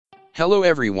Hello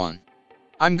everyone.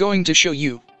 I'm going to show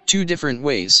you 2 different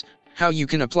ways how you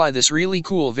can apply this really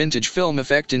cool vintage film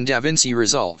effect in DaVinci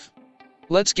Resolve.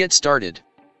 Let's get started.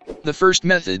 The first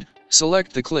method,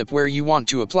 select the clip where you want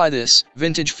to apply this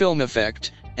vintage film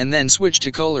effect, and then switch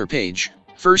to color page.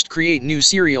 First create new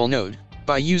serial node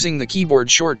by using the keyboard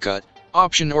shortcut,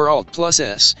 Option or Alt plus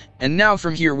S, and now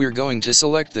from here we're going to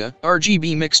select the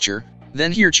RGB mixture,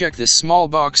 then here check this small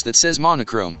box that says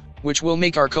monochrome, which will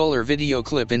make our color video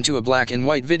clip into a black and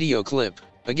white video clip.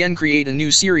 Again create a new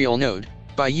serial node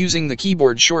by using the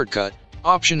keyboard shortcut,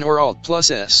 Option or Alt plus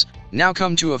S, now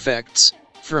come to Effects,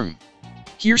 from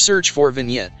here search for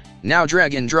Vignette, now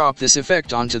drag and drop this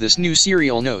effect onto this new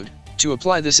serial node. To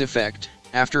apply this effect,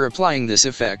 after applying this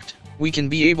effect, we can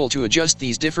be able to adjust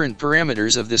these different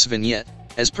parameters of this vignette,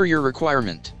 as per your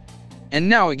requirement. And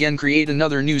now again create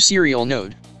another new serial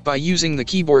node by using the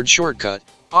keyboard shortcut,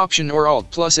 Option or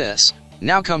Alt plus S,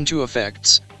 now come to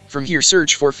Effects, from here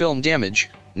search for Film Damage,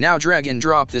 now drag and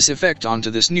drop this effect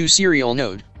onto this new serial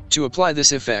node. To apply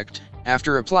this effect,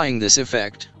 after applying this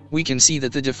effect, we can see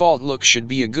that the default look should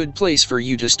be a good place for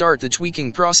you to start the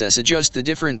tweaking process. Adjust the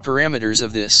different parameters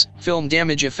of this film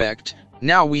damage effect.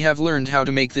 Now we have learned how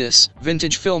to make this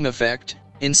vintage film effect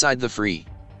inside the free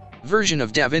version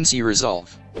of DaVinci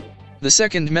Resolve. The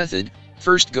second method,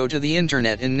 first go to the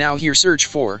internet and now here search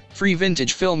for free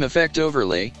vintage film effect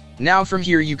overlay. Now from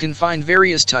here you can find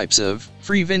various types of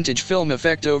free vintage film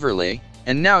effect overlay,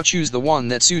 and now choose the one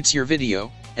that suits your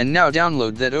video, and now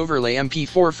download that overlay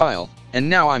MP4 file. And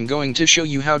now I'm going to show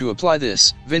you how to apply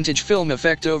this vintage film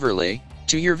effect overlay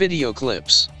to your video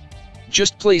clips.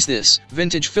 Just place this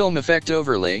vintage film effect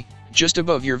overlay just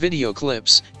above your video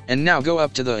clips, and now go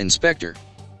up to the inspector.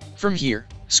 From here,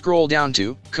 scroll down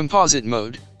to composite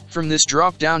mode. From this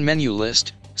drop-down menu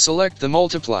list, select the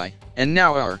multiply, and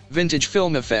now our vintage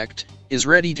film effect is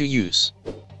ready to use.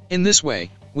 In this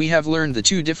way, we have learned the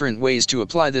 2 different ways to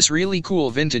apply this really cool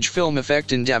vintage film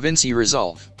effect in DaVinci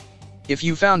Resolve. If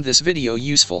you found this video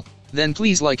useful, then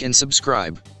please like and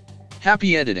subscribe.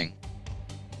 Happy editing!